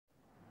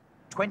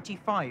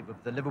25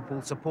 of the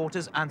Liverpool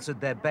supporters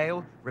answered their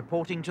bail,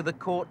 reporting to the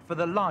court for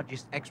the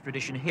largest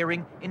extradition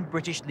hearing in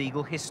British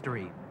legal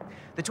history.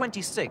 The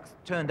 26th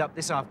turned up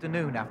this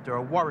afternoon after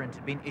a warrant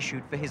had been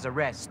issued for his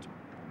arrest.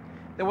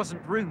 There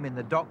wasn't room in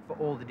the dock for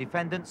all the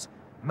defendants.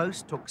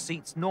 Most took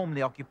seats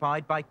normally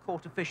occupied by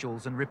court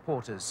officials and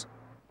reporters.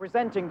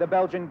 Presenting the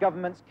Belgian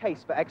government's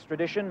case for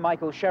extradition,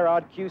 Michael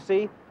Sherrard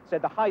QC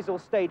said the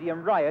Heysel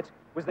Stadium riot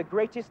was the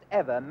greatest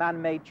ever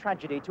man-made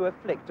tragedy to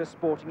afflict a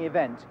sporting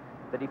event.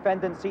 The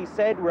defendants, he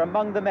said, were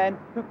among the men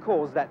who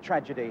caused that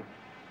tragedy.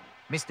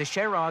 Mr.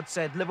 Sherrard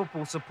said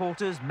Liverpool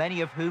supporters,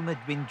 many of whom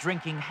had been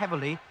drinking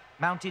heavily,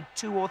 mounted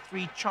 2 or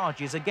 3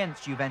 charges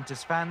against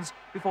Juventus fans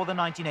before the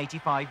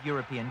 1985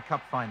 European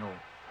Cup final.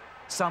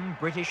 Some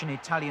British and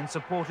Italian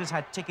supporters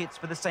had tickets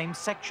for the same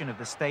section of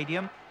the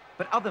stadium,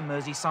 but other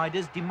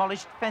Merseysiders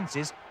demolished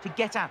fences to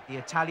get at the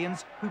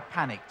Italians, who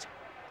panicked.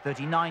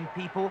 39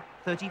 people,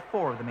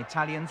 34 of them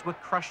Italians, were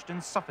crushed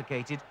and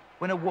suffocated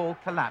when a wall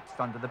collapsed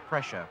under the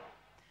pressure.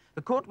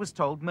 The court was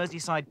told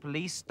Merseyside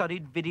police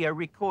studied video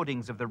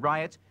recordings of the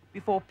riot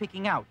before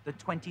picking out the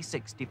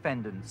 26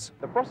 defendants.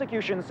 The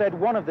prosecution said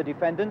one of the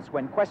defendants,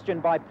 when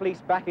questioned by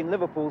police back in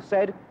Liverpool,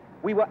 said,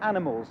 "We were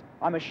animals.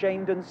 I'm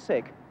ashamed and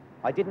sick.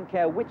 I didn't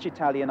care which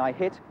Italian I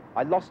hit.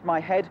 I lost my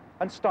head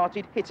and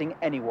started hitting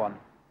anyone."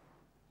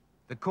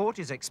 The court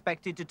is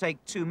expected to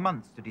take 2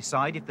 months to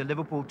decide if the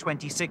Liverpool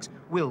 26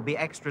 will be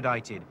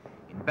extradited.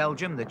 In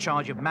Belgium, the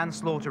charge of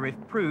manslaughter, if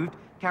proved,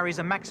 carries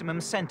a maximum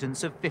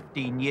sentence of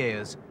 15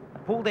 years.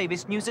 Paul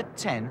Davis, News at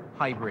 10,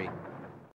 Highbury.